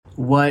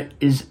What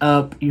is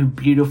up, you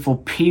beautiful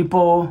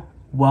people?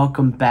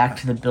 Welcome back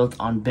to the Built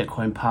on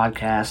Bitcoin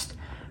podcast,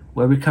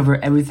 where we cover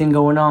everything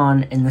going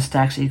on in the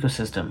Stacks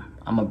ecosystem.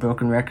 I'm a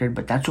broken record,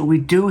 but that's what we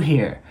do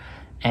here.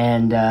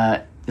 And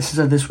this is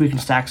a This Week in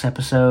Stacks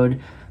episode,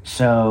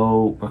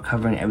 so we're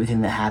covering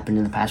everything that happened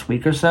in the past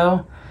week or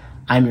so.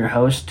 I'm your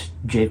host,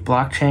 Jake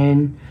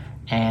Blockchain,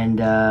 and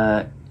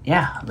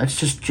let's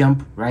just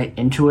jump right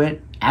into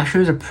it. Actually,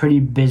 it was a pretty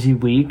busy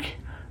week.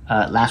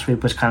 Last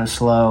week was kind of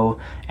slow,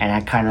 and I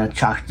kind of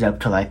chalked it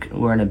up to like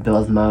we're in a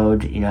build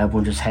mode. You know,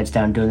 everyone just heads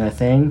down doing their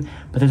thing.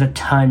 But there's a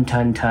ton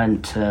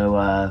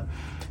to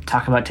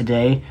talk about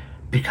today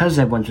because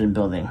everyone's been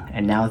building,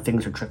 and now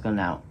things are trickling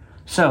out.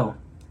 So,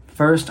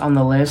 first on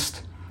the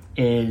list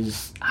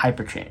is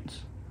Hyperchains.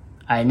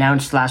 I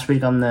announced last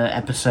week on the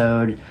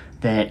episode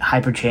that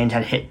Hyperchains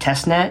had hit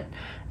testnet,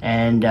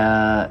 and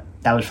that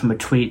was from a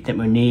tweet that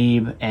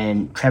Muneeb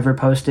and Trevor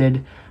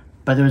posted.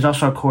 But there was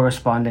also a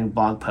corresponding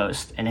blog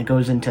post, and it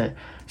goes into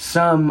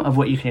some of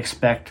what you can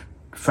expect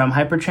from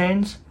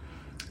Hyperchains.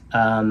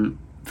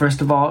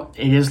 First of all,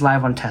 it is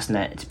live on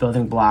testnet. It's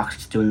building blocks,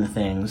 it's doing the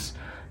things,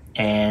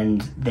 and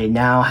they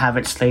now have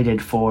it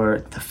slated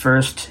for the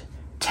first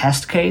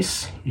test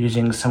case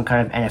using some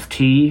kind of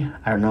NFT.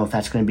 I don't know if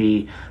that's going to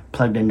be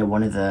plugged into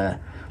one of the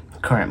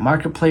current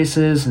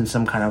marketplaces and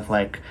some kind of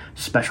like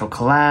special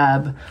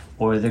collab,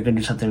 or they're going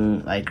to do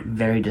something like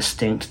very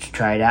distinct to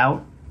try it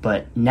out.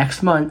 But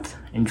next month,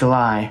 in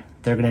July,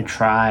 they're going to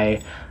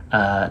try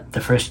the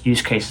first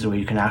use cases where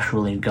you can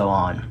actually go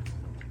on.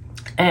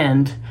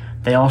 And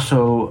they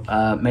also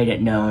made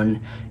it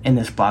known in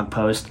this blog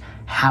post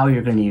how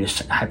you're going to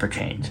use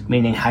Hyperchains,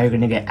 meaning how you're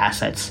going to get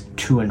assets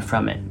to and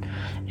from it.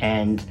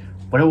 And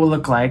what it will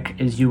look like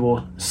is you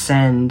will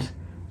send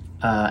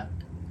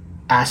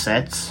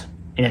assets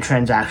in a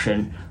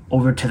transaction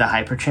over to the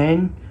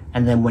Hyperchain,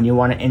 and then when you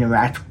want to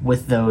interact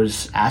with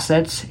those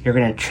assets, you're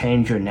going to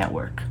change your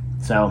network.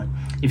 So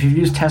if you've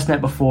used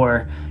testnet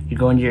before, you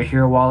go into your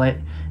Hero wallet,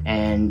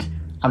 and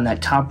on that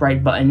top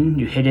right button,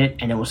 you hit it,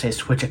 and it will say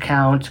switch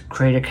account,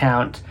 create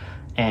account,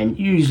 and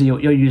usually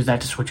you'll use that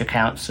to switch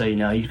accounts, so you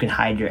know you can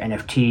hide your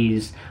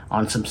NFTs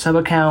on some sub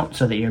account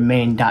so that your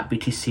main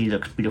 .btc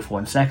looks beautiful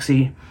and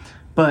sexy.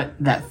 But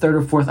that third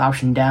or fourth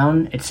option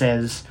down, it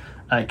says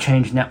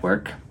change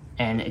network,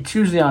 and it's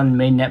usually on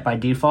mainnet by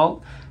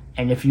default.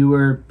 And if you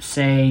were,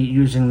 say,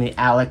 using the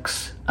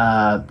Alex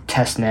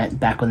testnet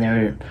back when they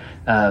were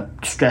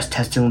stress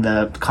testing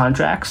the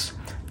contracts,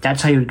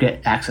 that's how you would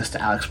get access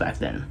to Alex back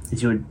then.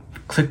 Is you would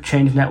click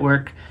change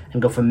network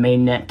and go from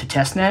mainnet to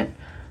testnet.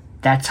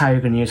 That's how you're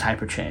going to use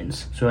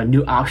Hyperchains. So a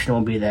new option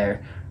will be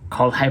there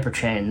called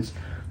Hyperchains,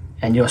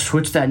 and you'll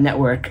switch that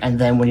network, and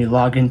then when you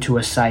log into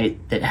a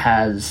site that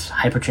has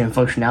Hyperchain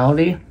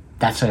functionality,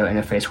 that's how you'll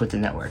interface with the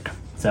network.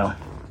 So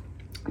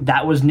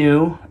that was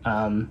new.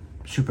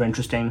 Super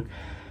interesting.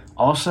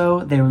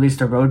 Also, they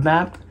released a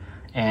roadmap,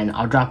 and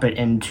I'll drop it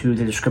into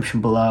the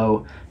description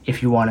below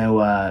if you want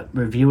to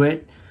review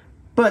it.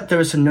 But there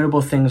were some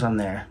notable things on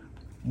there.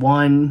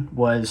 One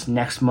was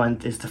next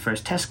month is the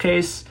first test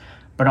case,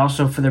 but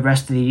also for the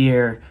rest of the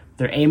year,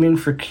 they're aiming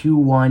for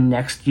Q1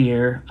 next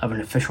year of an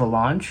official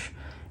launch.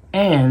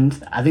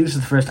 And I think this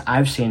is the first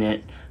I've seen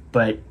it,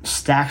 but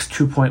Stacks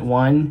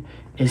 2.1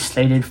 is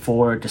slated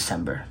for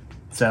December.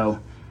 So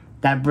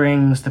that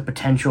brings the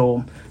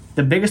potential.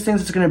 The biggest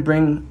things it's going to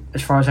bring,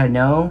 as far as I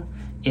know,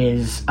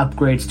 is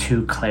upgrades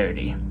to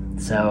Clarity.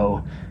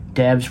 So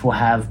devs will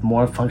have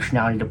more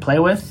functionality to play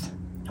with,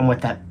 and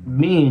what that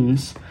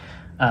means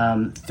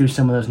through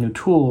some of those new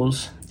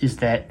tools is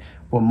that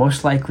we'll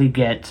most likely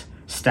get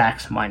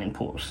Stacks mining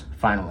pools,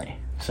 finally.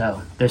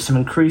 So there's some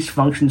increased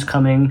functions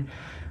coming.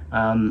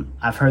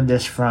 I've heard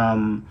this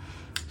from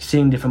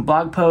seeing different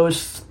blog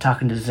posts,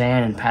 talking to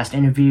Zan in past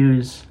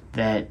interviews,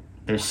 that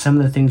there's some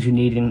of the things you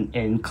need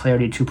in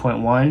Clarity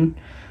 2.1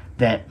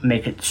 that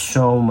make it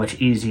so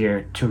much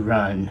easier to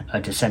run a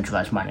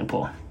decentralized mining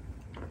pool.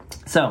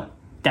 So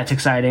that's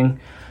exciting.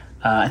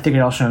 I think it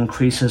also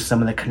increases some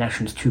of the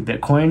connections to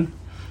Bitcoin.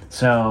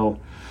 So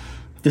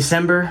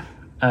December,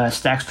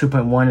 Stacks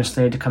 2.1 is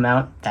slated to come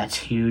out. That's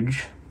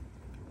huge.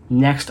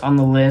 Next on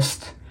the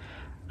list,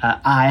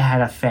 I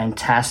had a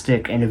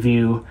fantastic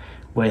interview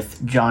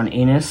with John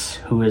Enos,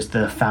 who is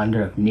the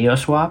founder of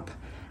NeoSwap.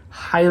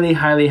 Highly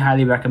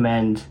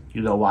recommend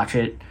you go watch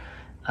it.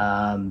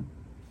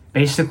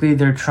 Basically,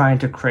 they're trying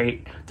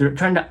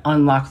to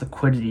unlock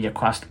liquidity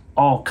across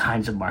all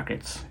kinds of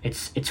markets.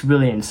 It's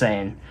really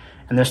insane.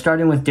 And they're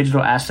starting with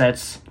digital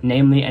assets,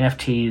 namely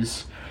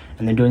NFTs,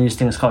 and they're doing these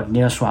things called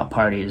NeoSwap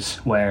parties,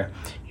 where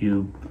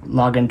you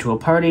log into a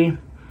party,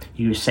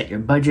 you set your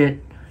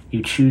budget,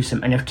 you choose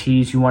some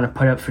NFTs you want to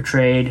put up for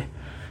trade,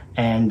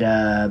 and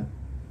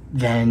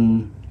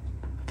then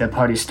the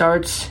party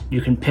starts. You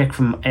can pick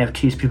from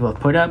NFTs people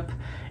have put up.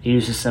 It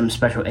uses some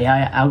special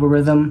AI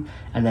algorithm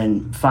and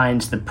then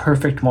finds the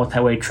perfect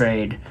multi-way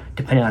trade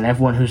depending on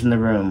everyone who's in the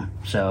room.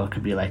 So it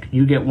could be like,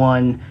 you get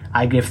one,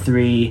 I give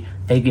three,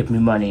 they give me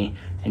money,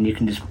 and you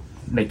can just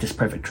make this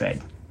perfect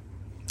trade.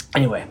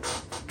 Anyway,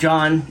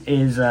 John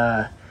is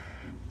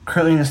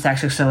currently in the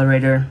Stacks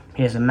Accelerator.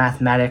 He has a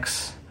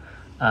mathematics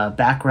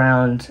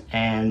background,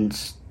 and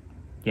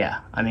yeah,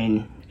 I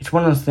mean, it's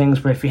one of those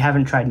things where if you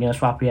haven't tried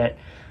NeoSwap yet,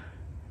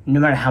 no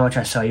matter how much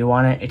I sell you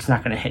on it, it's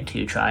not going to hit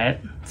till you try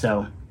it.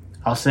 So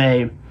I'll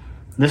say,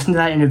 listen to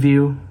that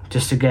interview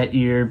just to get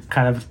you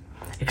kind of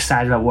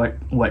excited about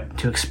what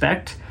to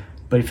expect.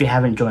 But if you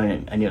haven't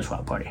joined a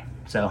NeoSwap party,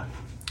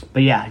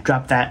 but yeah, I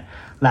dropped that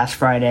last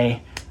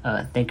Friday.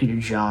 Thank you to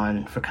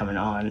John for coming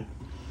on.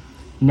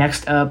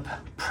 Next up,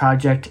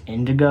 Project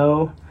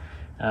Indigo.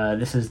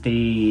 This is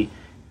the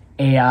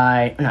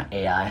the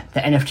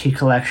NFT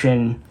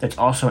collection that's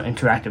also an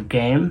interactive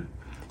game.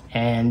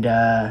 And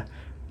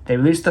they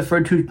released the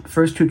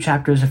first two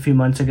chapters a few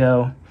months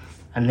ago,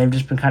 and they've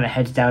just been kind of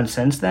heads down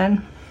since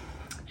then.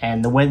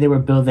 And the way they were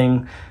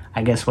building,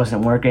 I guess,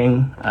 wasn't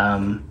working.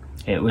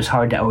 It was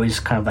hard to always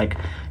kind of like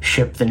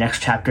ship the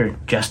next chapter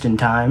just in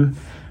time.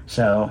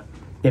 So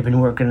they've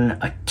been working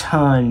a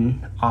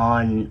ton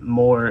on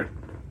more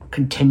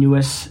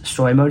continuous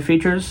story mode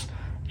features,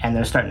 and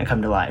they're starting to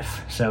come to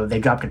life. So they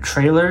dropped a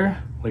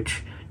trailer,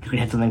 which you can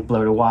hit the link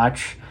below to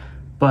watch,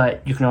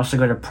 but you can also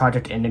go to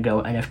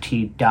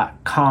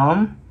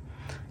projectindigonft.com,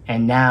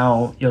 and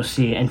now you'll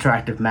see an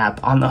interactive map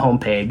on the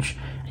homepage,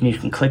 and you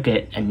can click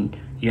it, and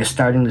you're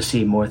starting to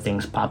see more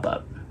things pop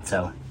up.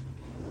 So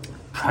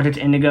Project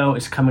Indigo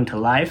is coming to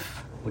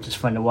life, which is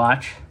fun to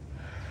watch.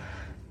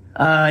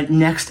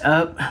 Next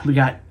up, we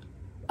got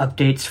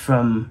updates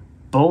from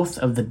both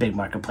of the big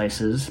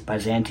marketplaces,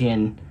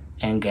 Byzantium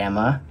and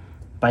Gamma.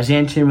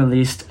 Byzantium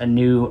released a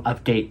new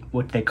update,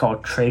 what they call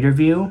Trader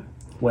View,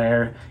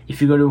 where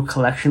if you go to a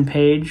collection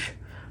page,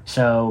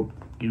 so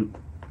you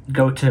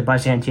go to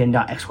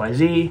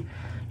byzantium.xyz,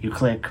 you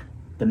click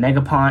the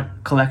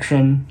Megapont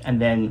collection, and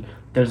then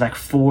there's like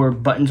 4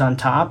 buttons on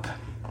top.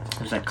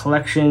 There's like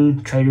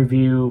collection, Trader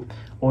View,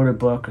 order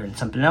book, or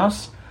something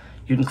else.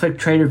 You can click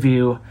Trader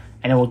View,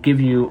 and it will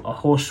give you a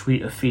whole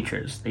suite of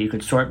features that you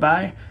could sort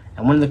by.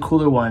 And one of the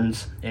cooler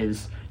ones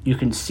is you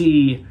can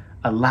see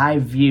a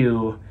live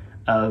view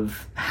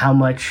of how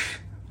much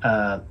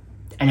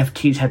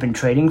NFTs have been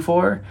trading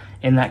for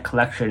in that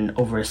collection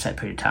over a set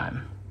period of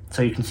time.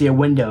 So you can see a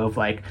window of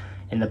like,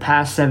 in the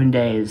past 7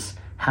 days,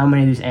 how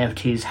many of these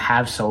NFTs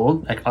have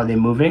sold, like are they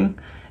moving,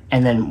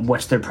 and then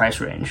what's their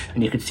price range.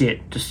 And you can see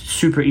it just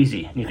super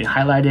easy. And you can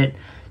highlight it,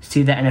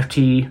 see the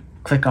NFT,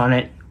 click on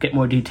it, get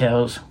more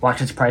details,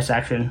 watch its price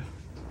action.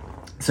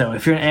 So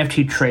if you're an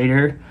NFT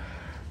trader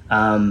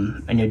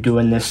and you're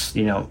doing this,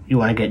 you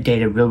want to get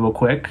data real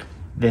quick,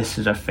 this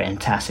is a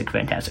fantastic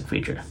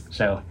feature.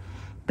 So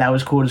that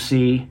was cool to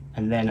see.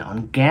 And then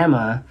on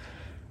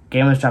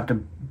Gamma's dropped a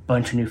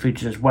bunch of new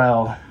features as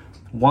well.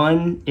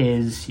 One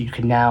is you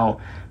can now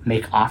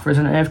make offers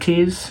on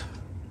NFTs,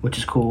 which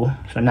is cool.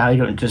 So now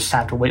you don't just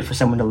have to wait for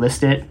someone to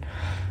list it.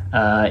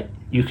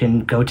 You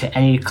can go to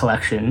any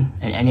collection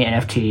and any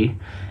NFT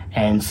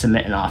and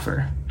submit an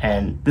offer.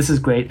 And this is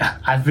great.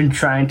 I've been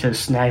trying to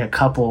snag a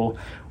couple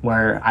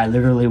where I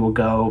literally will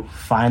go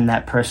find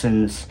that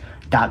person's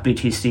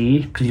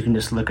 .btc, because you can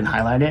just look and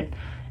highlight it,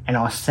 and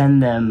I'll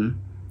send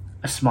them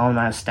a small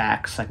amount of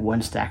stacks, like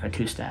 1 stack or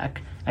 2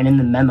 stack. And in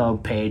the memo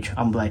page,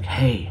 I'm like,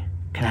 hey,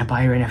 can I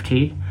buy your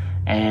NFT?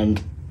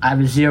 And I have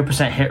a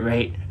 0% hit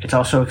rate. It's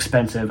also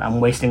expensive. I'm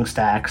wasting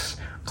stacks,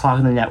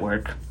 clogging the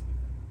network.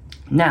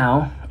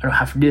 Now, I don't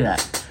have to do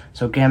that.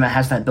 So Gamma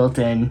has that built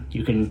in.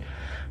 You can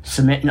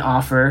submit an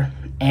offer,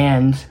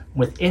 and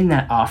within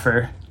that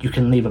offer, you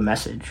can leave a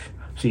message.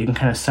 So you can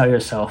kind of sell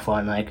yourself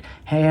on like,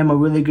 hey, I'm a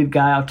really good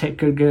guy. I'll take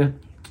good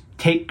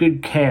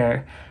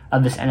care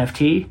of this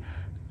NFT,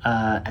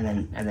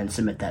 and then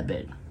submit that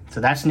bid. So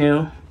that's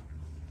new.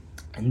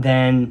 And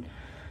then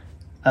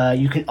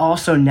you can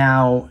also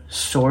now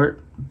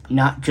sort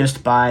not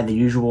just by the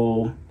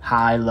usual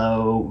high,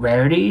 low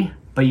rarity,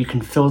 but you can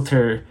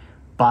filter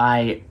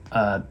by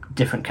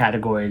different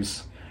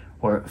categories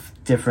or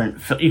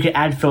you can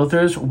add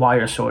filters while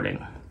you're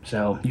sorting.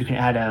 So you can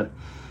add a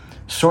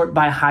sort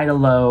by high to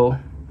low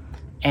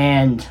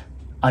and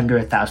under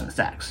 1,000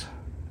 stacks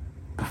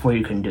before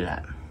you can do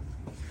that.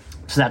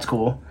 So that's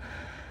cool.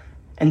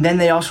 And then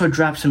they also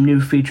dropped some new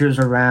features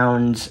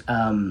around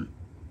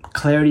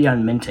clarity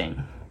on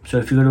minting. So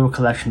if you go to a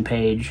collection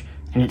page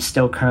and it's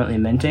still currently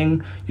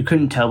minting, you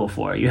couldn't tell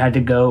before. You had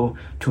to go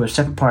to a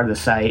separate part of the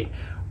site,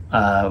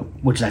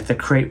 which is like the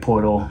create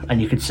portal,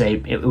 and you could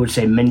say, it would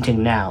say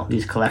minting now,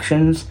 these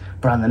collections,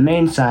 but on the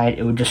main site,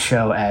 it would just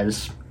show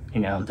as,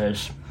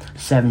 there's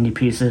 70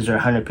 pieces or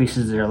 100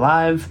 pieces that are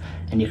live,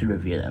 and you could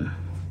review them.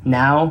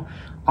 Now,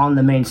 on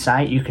the main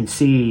site, you can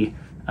see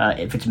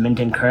if it's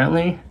minting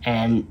currently,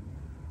 and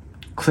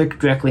click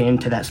directly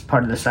into that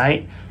part of the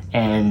site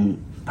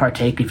and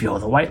partake if you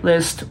hold a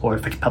whitelist or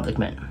if it's public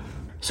mint.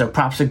 So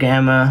props to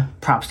Gamma,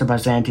 props to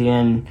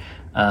Byzantium.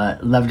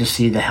 Love to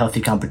see the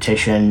healthy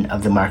competition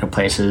of the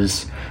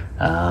marketplaces.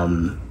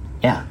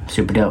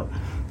 Super dope.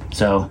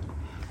 So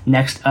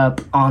next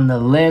up on the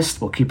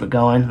list, we'll keep it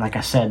going. Like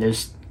I said,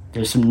 there's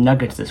some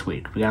nuggets this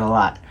week. We got a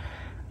lot.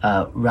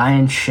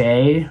 Ryan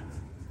Shea,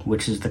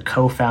 which is the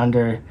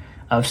co-founder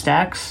of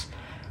Stacks,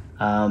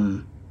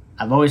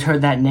 I've always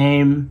heard that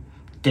name.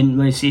 Didn't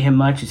really see him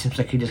much. It seems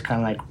like he just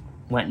kind of like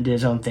went and did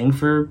his own thing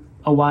for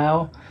a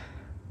while.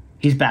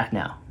 He's back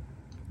now.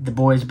 The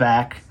boy's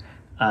back.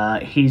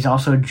 He's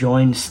also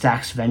joined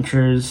Stacks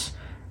Ventures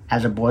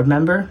as a board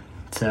member.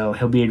 So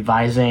he'll be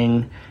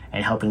advising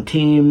and helping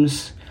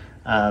teams.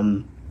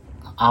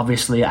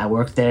 Obviously, I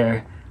work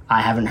there. I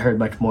haven't heard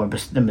much more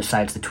than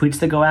besides the tweets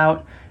that go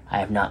out. I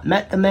have not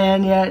met the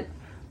man yet,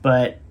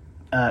 but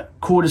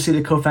cool to see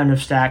the co-founder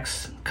of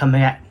Stacks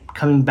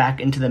coming back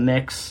into the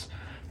mix.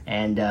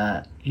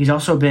 And he's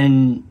also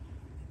been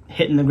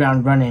hitting the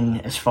ground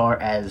running as far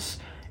as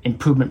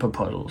improvement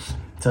proposals.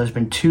 So there's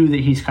been 2 that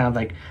he's kind of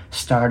like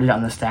started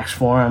on the Stacks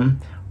forum.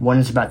 One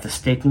is about the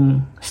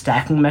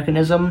stacking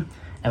mechanism,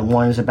 and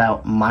one is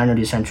about miner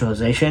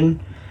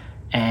decentralization.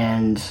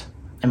 And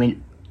I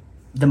mean,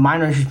 the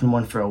miner issue's been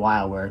one for a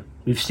while, where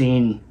we've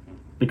seen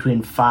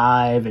between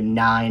 5 and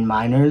 9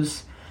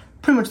 miners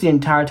pretty much the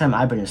entire time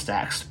I've been in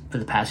Stacks for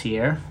the past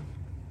year.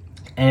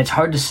 And it's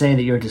hard to say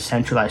that you're a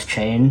decentralized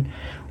chain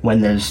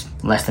when there's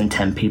less than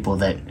 10 people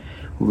that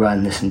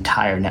run this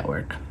entire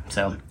network.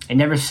 So it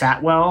never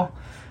sat well,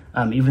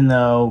 even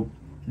though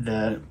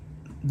the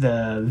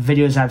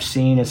videos I've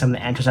seen and some of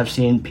the answers I've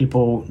seen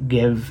people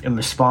give in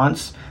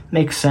response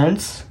make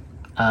sense.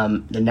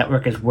 The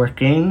network is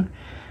working.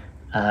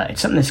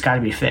 It's something that's got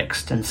to be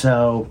fixed. And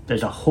so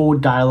there's a whole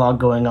dialogue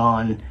going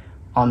on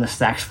the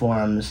Stacks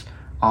forums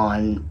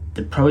on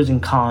the pros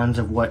and cons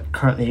of what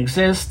currently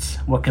exists,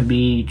 what can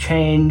be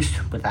changed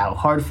without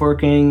hard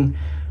forking,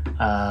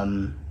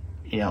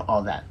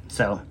 all that.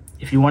 So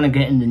if you want to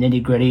get into the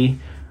nitty gritty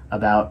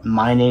about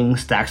mining,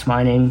 Stacks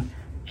mining,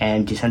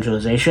 and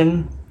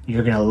decentralization,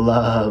 you're going to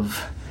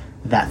love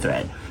that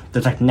thread.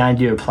 There's like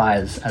 90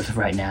 replies as of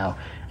right now,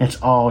 and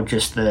it's all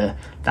just the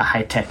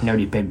high-tech,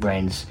 nerdy big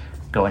brains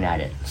going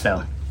at it.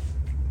 So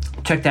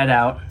check that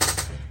out.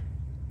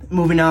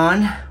 Moving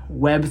on,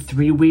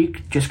 Web3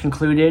 week just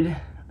concluded.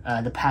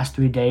 The past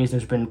 3 days,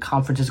 there's been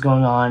conferences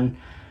going on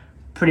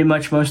pretty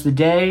much most of the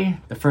day.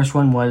 The first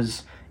one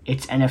was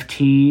It's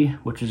NFT,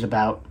 which is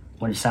about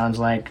what it sounds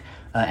like,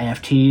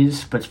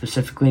 NFTs, but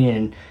specifically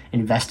in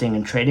investing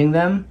and trading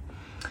them.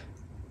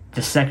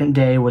 The second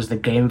day was the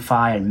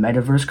GameFi and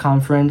Metaverse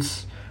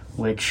conference,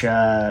 which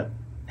was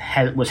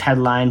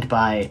headlined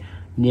by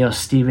Neil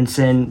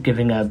Stevenson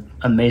giving an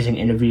amazing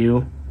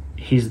interview.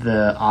 He's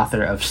the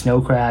author of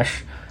Snow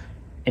Crash,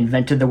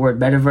 invented the word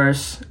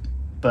metaverse,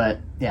 but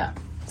yeah,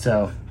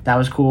 so that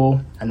was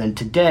cool. And then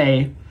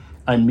today,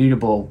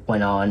 Unmutable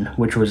went on,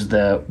 which was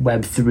the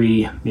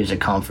Web3 music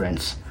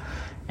conference.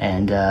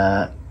 And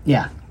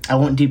yeah, I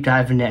won't deep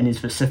dive into any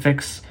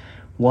specifics.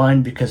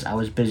 One, because I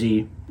was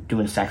busy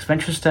doing Stacks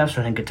Venture stuff,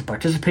 so I didn't get to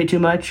participate too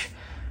much.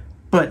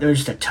 But there was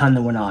just a ton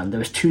that went on. There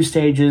was 2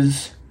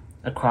 stages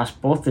across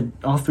all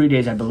 3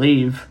 days, I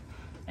believe.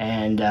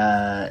 And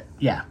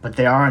yeah, but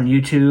they are on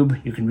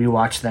YouTube. You can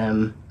rewatch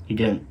them.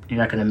 You're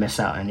not going to miss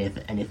out on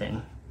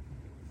anything.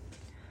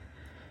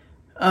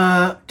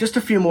 Just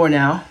a few more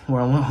now.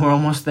 We're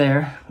almost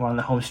there. We're on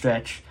the home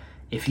stretch.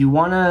 If you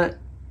want to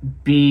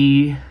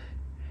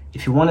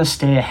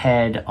stay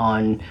ahead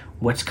on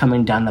what's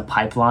coming down the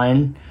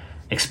pipeline,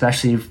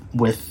 especially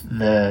with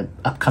the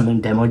upcoming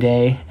demo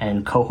day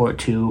and cohort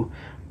 2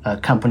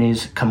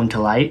 companies coming to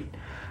light,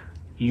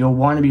 you'll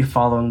want to be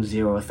following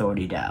Zero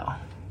Authority DAO.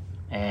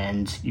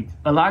 And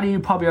a lot of you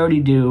probably already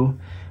do,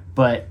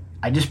 but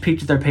I just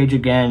peeked at their page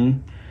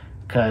again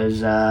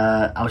because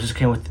I was just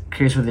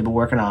curious what they've been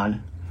working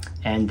on.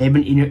 And they've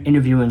been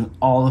interviewing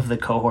all of the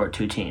cohort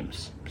 2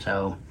 teams.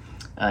 So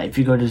if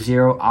you go to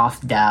Zero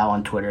Auth DAO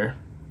on Twitter,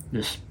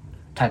 just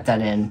type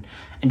that in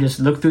and just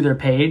look through their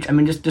page. I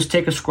mean, just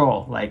take a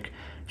scroll. Like,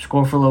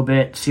 scroll for a little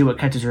bit, see what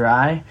catches your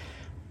eye.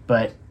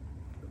 But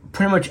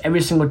pretty much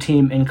every single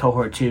team in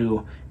cohort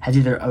 2 has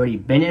either already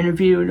been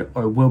interviewed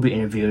or will be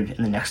interviewed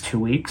in the next 2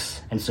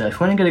 weeks. And so if you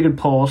want to get a good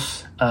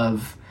pulse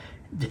of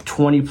the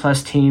 20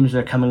 plus teams that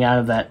are coming out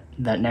of that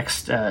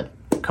next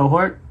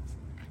cohort,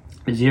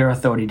 Zero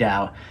Authority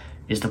DAO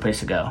is the place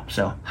to go.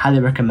 So highly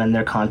recommend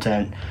their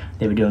content.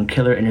 They've been doing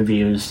killer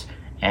interviews,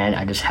 and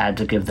I just had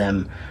to give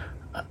them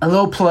a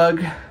little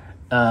plug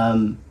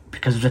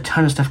because there's a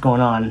ton of stuff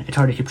going on. It's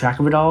hard to keep track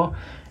of it all.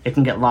 It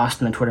can get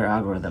lost in the Twitter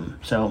algorithm.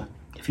 So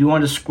if you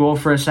want to scroll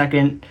for a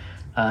second,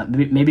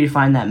 maybe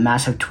find that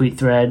massive tweet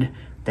thread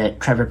that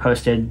Trevor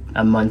posted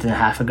a month and a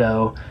half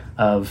ago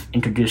of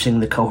introducing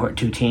the cohort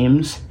 2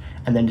 teams,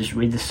 and then just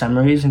read the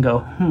summaries and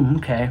go,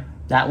 okay,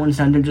 that one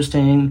sounds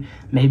interesting,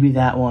 maybe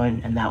that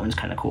one, and that one's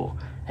kind of cool.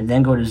 And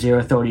then go to Zero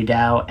Authority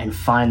DAO and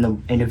find the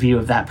interview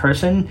of that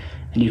person,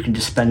 and you can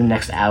just spend the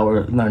next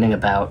hour learning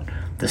about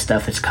the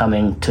stuff that's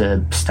coming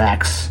to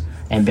Stacks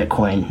and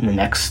Bitcoin in the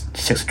next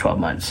 6 to 12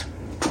 months.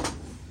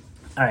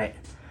 All right,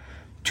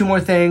 2 more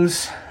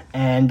things,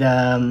 and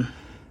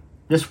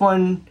this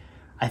one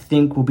I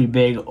think will be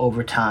big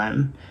over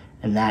time,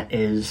 and that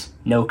is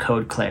No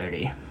Code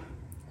Clarity.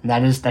 And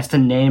that's the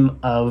name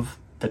of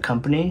the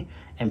company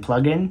and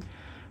plugin.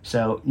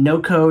 So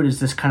no code is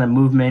this kind of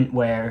movement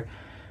where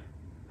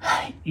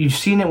you've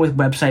seen it with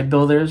website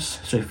builders.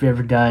 So if you've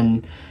ever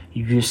done,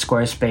 you use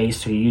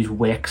Squarespace or you use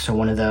Wix or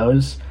one of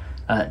those,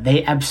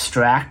 they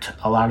abstract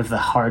a lot of the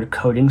hard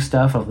coding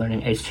stuff of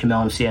learning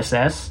HTML and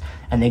CSS,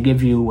 and they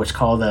give you what's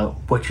called the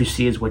what you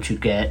see is what you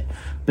get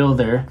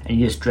builder, and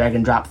you just drag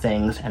and drop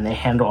things, and they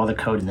handle all the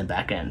code in the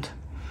back end.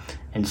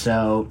 And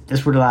so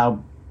this would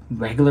allow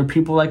regular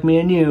people like me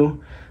and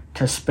you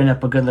to spin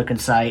up a good looking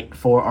site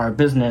for our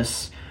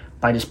business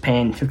by just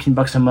paying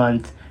 $15 a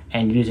month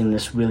and using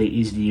this really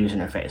easy to use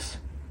interface.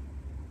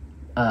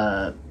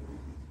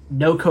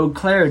 No Code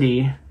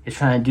Clarity is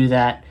trying to do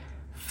that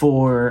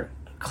for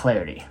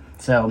Clarity.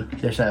 So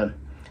there's a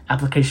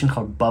application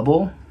called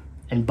Bubble,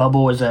 and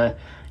Bubble is a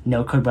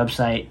no code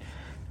website,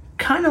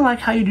 kind of like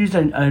how you'd use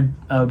a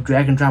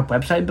drag and drop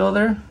website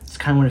builder. It's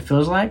kind of what it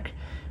feels like,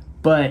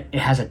 but it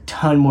has a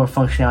ton more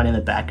functionality in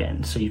the back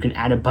end. So you can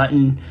add a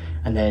button,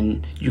 and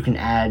then you can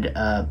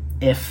add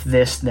if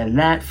this then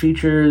that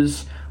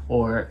features,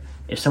 or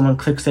if someone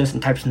clicks this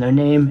and types in their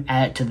name,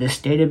 add it to this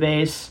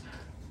database.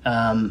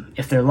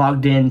 If they're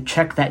logged in,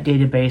 check that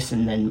database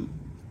and then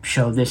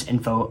show this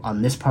info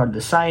on this part of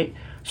the site.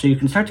 So you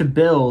can start to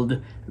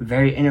build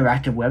very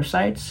interactive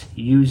websites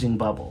using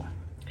Bubble.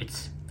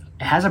 It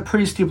has a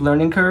pretty steep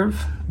learning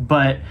curve,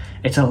 but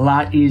it's a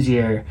lot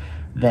easier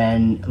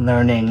than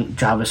learning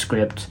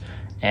JavaScript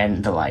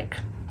and the like.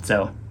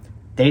 So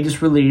they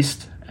just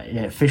released, and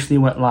it officially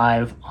went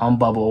live on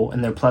Bubble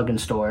in their plugin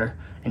store,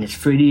 and it's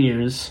free to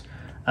use,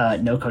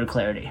 No Code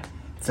Clarity.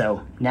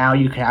 So now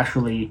you can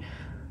actually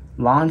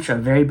launch a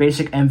very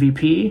basic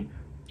MVP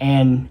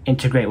and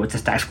integrate with the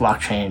Stacks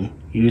blockchain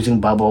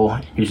using Bubble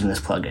and using this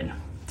plugin.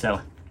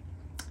 So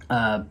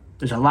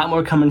there's a lot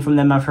more coming from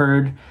them, I've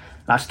heard.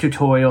 Lots of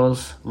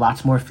tutorials,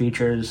 lots more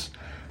features,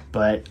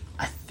 but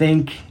I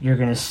think you're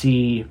gonna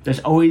see there's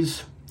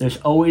always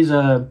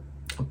a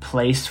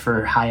place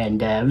for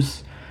high-end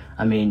devs.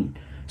 I mean,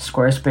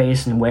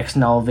 Squarespace and Wix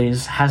and all of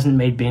these hasn't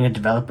made being a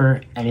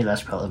developer any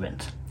less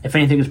relevant. If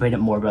anything, it's made it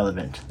more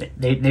relevant.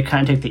 They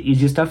kind of take the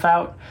easy stuff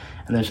out,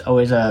 and there's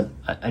always a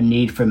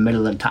need for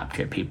middle and top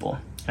tier people.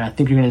 And I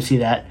think you're going to see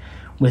that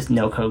with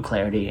No Code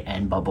Clarity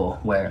and Bubble,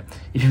 where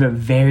if you have a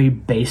very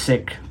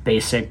basic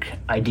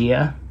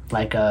idea,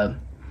 like a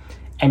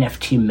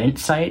NFT mint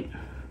site,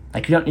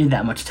 like you don't need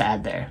that much to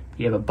add there.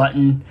 You have a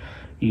button,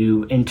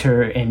 you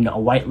enter in a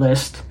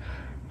whitelist,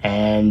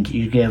 and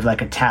you give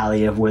like a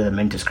tally of where the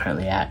mint is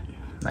currently at.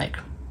 Like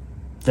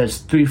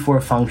there's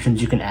 3-4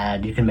 functions you can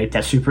add. You can make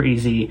that super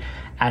easy,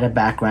 add a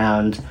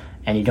background,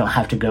 and you don't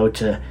have to go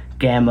to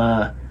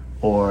Gamma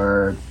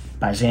or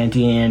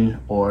Byzantium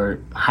or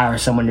hire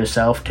someone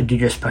yourself to do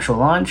your special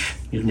launch.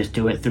 You can just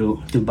do it through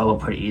Bubble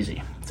pretty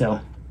easy. So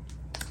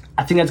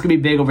I think that's gonna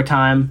be big over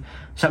time.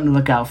 Something to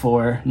look out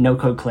for. No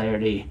Code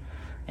Clarity,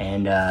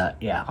 and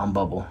on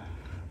Bubble.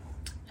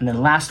 And then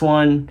the last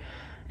one,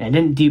 and I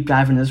didn't deep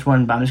dive into this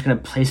one, but I'm just gonna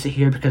place it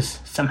here because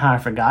somehow I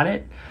forgot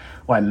it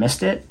or I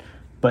missed it.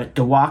 But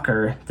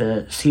DeWalker,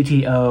 the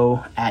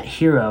CTO at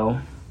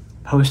Hero,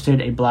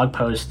 posted a blog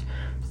post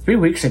 3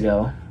 weeks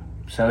ago,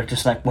 so it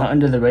just like went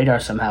under the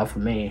radar somehow for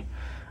me,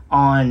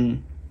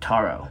 on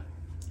Taro.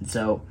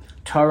 So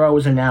Taro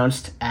was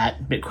announced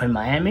at Bitcoin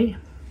Miami,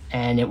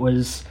 and it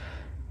was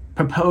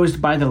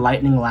proposed by the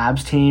Lightning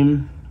Labs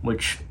team,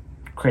 which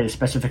created a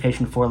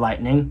specification for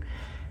Lightning,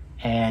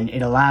 and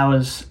it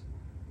allows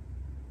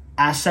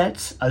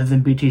assets other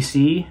than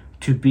BTC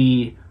to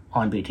be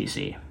on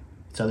BTC.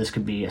 So this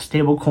could be a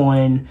stable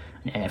coin,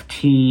 an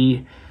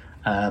NFT,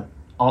 altcoin,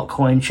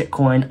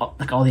 shitcoin,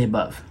 like all the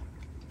above.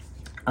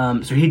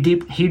 So he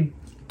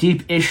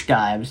deep-ish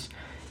dives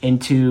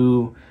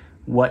into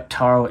what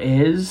Taro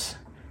is,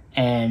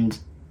 and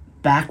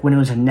back when it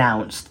was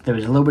announced, there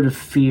was a little bit of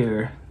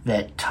fear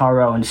that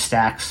Taro and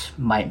Stacks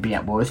might be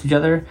at war with each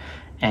other,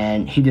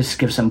 and he just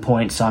gives some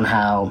points on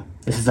how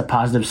this is a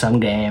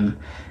positive-sum game,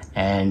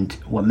 and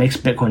what makes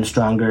Bitcoin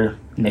stronger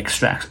makes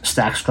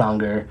Stacks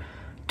stronger.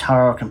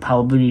 Taro can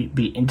probably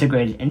be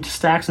integrated into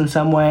Stacks in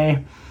some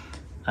way.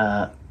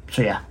 So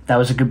yeah, that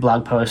was a good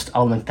blog post.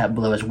 I'll link that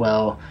below as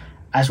well.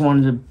 I just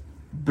wanted to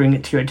bring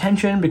it to your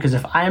attention because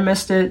if I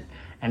missed it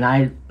and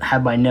I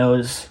had my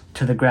nose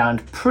to the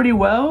ground pretty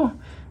well,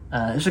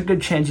 there's a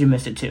good chance you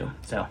missed it too.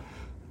 So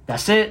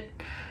that's it.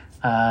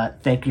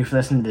 Thank you for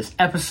listening to this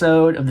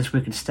episode of This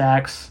Week in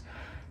Stacks.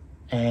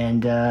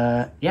 And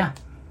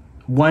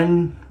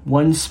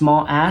one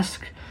small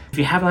ask. If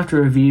you haven't left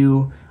a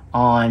review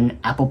on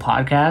Apple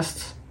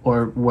Podcasts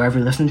or wherever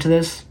you listen to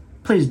this,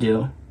 please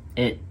do.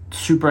 It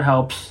super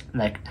helps.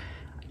 Like,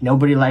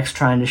 nobody likes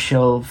trying to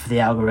shill for the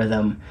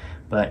algorithm,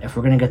 but if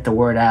we're going to get the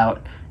word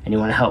out and you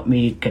want to help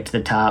me get to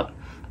the top,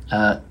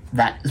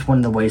 that is one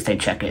of the ways they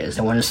check it. Is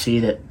they want to see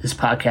that this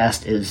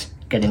podcast is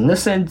getting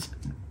listened,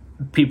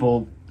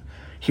 people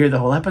hear the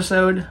whole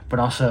episode, but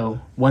also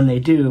when they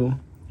do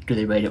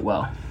they rate it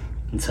well?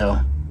 And so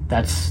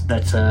that's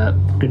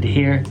good to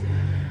hear.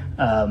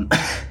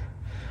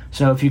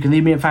 So if you can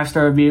leave me a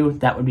 5-star review,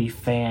 that would be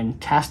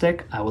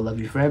fantastic. I will love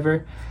you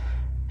forever.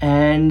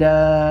 And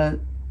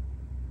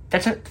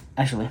that's it,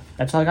 actually.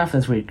 That's all I got for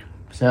this week.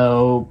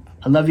 So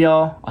I love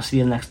y'all. I'll see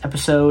you in the next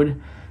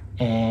episode.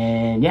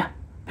 And yeah,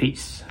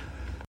 peace.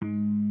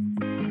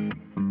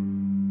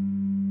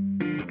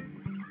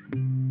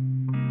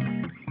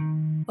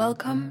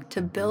 Welcome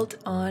to Built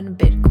on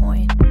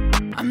Bitcoin.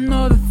 I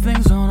know that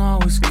things don't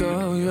always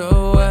go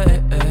your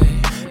way,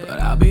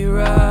 but I'll be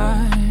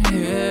right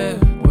here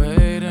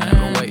waiting. I've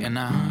been waiting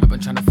now. I've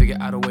been trying to figure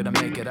out a way